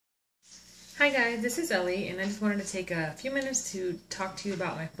Hi guys, this is Ellie, and I just wanted to take a few minutes to talk to you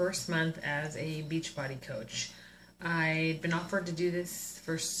about my first month as a Beachbody coach. I'd been offered to do this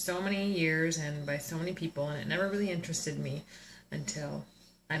for so many years and by so many people, and it never really interested me until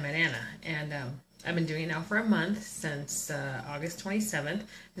I met Anna. And I've been doing it now for a month, since August 27th,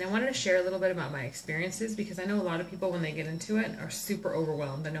 and I wanted to share a little bit about my experiences because I know a lot of people, when they get into it, are super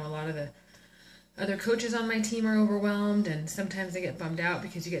overwhelmed. I know a lot of the other coaches on my team are overwhelmed, and sometimes they get bummed out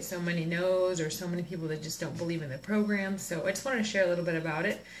because you get so many no's or so many people that just don't believe in the program. So I just wanted to share a little bit about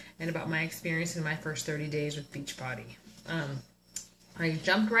it and about my experience in my first 30 days with Beachbody. I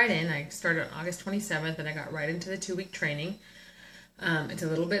jumped right in. I started on August 27th, and I got right into the 2-week training. It's a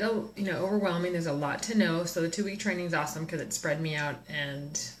little bit, overwhelming. There's a lot to know. So the 2-week training is awesome because it spread me out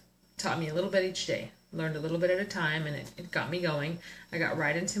and taught me a little bit each day. Learned a little bit at a time, and it got me going. I got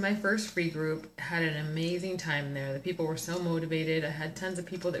right into my first free group, had an amazing time there. The people were so motivated. I had tons of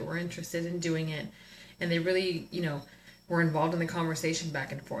people that were interested in doing it, and they really, were involved in the conversation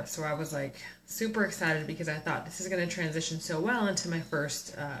back and forth. So I was like super excited because I thought this is going to transition so well into my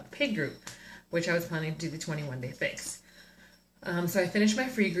first paid group, which I was planning to do the 21-day fix. So I finished my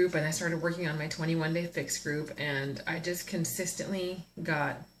free group, and I started working on my 21-day fix group, and I just consistently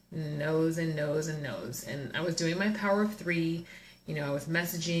got no's and no's and no's. And I was doing my power of 3, I was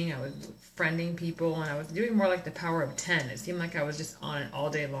messaging, I was friending people, and I was doing more like the power of 10. It seemed like I was just on it all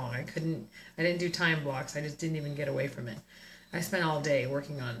day long. I didn't do time blocks. I just didn't even get away from it. I spent all day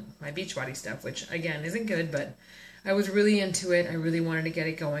working on my Beachbody stuff, which again isn't good, but I was really into it. I really wanted to get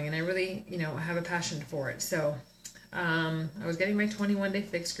it going, and I really, have a passion for it. So I was getting my 21-day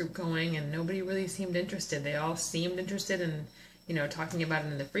fix group going, and nobody really seemed interested. They all seemed interested in talking about it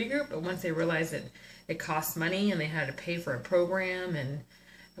in the free group, but once they realized that it cost money and they had to pay for a program and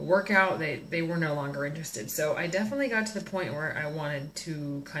a workout, they were no longer interested. So I definitely got to the point where I wanted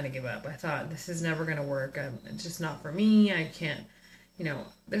to kind of give up. I thought, this is never going to work. It's just not for me. I can't,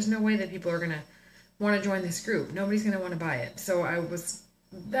 there's no way that people are going to want to join this group. Nobody's going to want to buy it. So I was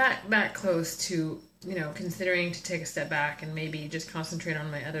that close to, considering to take a step back and maybe just concentrate on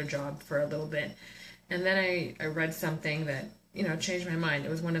my other job for a little bit. And then I read something that changed my mind. It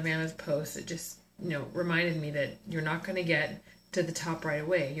was one of Anna's posts that just, reminded me that you're not going to get to the top right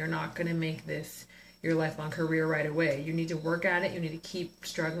away. You're not going to make this your lifelong career right away. You need to work at it. You need to keep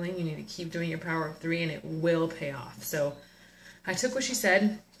struggling. You need to keep doing your power of 3, and it will pay off. So I took what she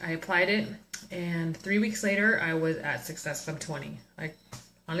said. I applied it, and 3 weeks later, I was at Success Club 20.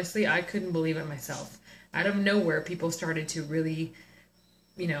 Honestly, I couldn't believe it myself. Out of nowhere, people started to really,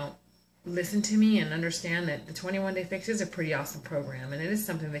 listen to me and understand that the 21-day fix is a pretty awesome program, and it is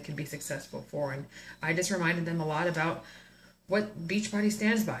something they can be successful for. And I just reminded them a lot about what Beachbody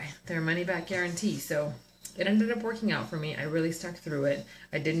stands by, their money-back guarantee. So it ended up working out for me. I really stuck through it.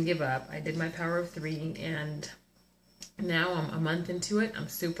 I didn't give up. I did my power of 3, and now I'm a month into it. I'm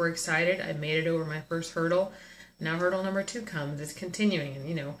super excited. I made it over my first hurdle. Now hurdle number 2 comes. It's continuing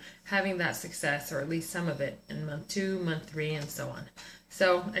and, having that success, or at least some of it, in month 2, month 3, and so on.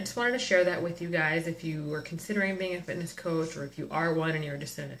 So I just wanted to share that with you guys. If you are considering being a fitness coach, or if you are one and you're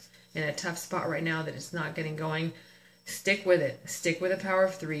just in a tough spot right now that it's not getting going, stick with it. Stick with the power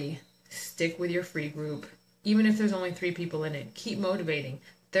of 3. Stick with your free group. Even if there's only 3 people in it, keep motivating.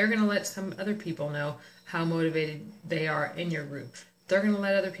 They're going to let some other people know how motivated they are in your group. They're going to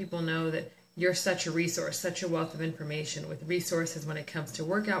let other people know that you're such a resource, such a wealth of information with resources when it comes to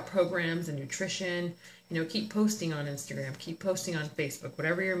workout programs and nutrition. Keep posting on Instagram, keep posting on Facebook,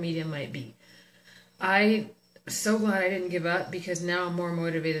 whatever your medium might be. I'm so glad I didn't give up, because now I'm more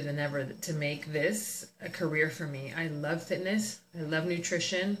motivated than ever to make this a career for me. I love fitness. I love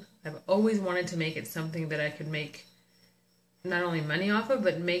nutrition. I've always wanted to make it something that I could make not only money off of,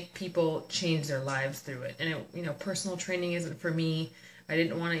 but make people change their lives through it. And personal training isn't for me. I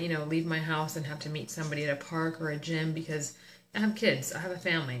didn't want to, leave my house and have to meet somebody at a park or a gym, because I have kids, I have a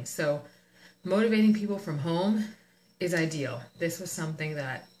family. So motivating people from home is ideal. This was something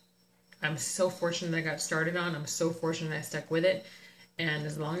that I'm so fortunate I got started on. I'm so fortunate I stuck with it. And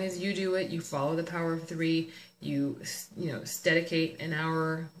as long as you do it, you follow the power of 3, you dedicate an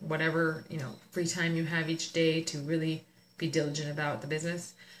hour, whatever, free time you have each day to really be diligent about the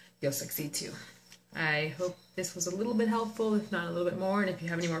business, you'll succeed too. I hope this was a little bit helpful, if not a little bit more. And if you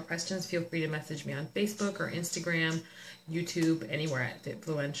have any more questions, feel free to message me on Facebook or Instagram, YouTube, anywhere at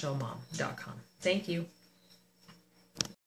fitfluentialmom.com. Thank you.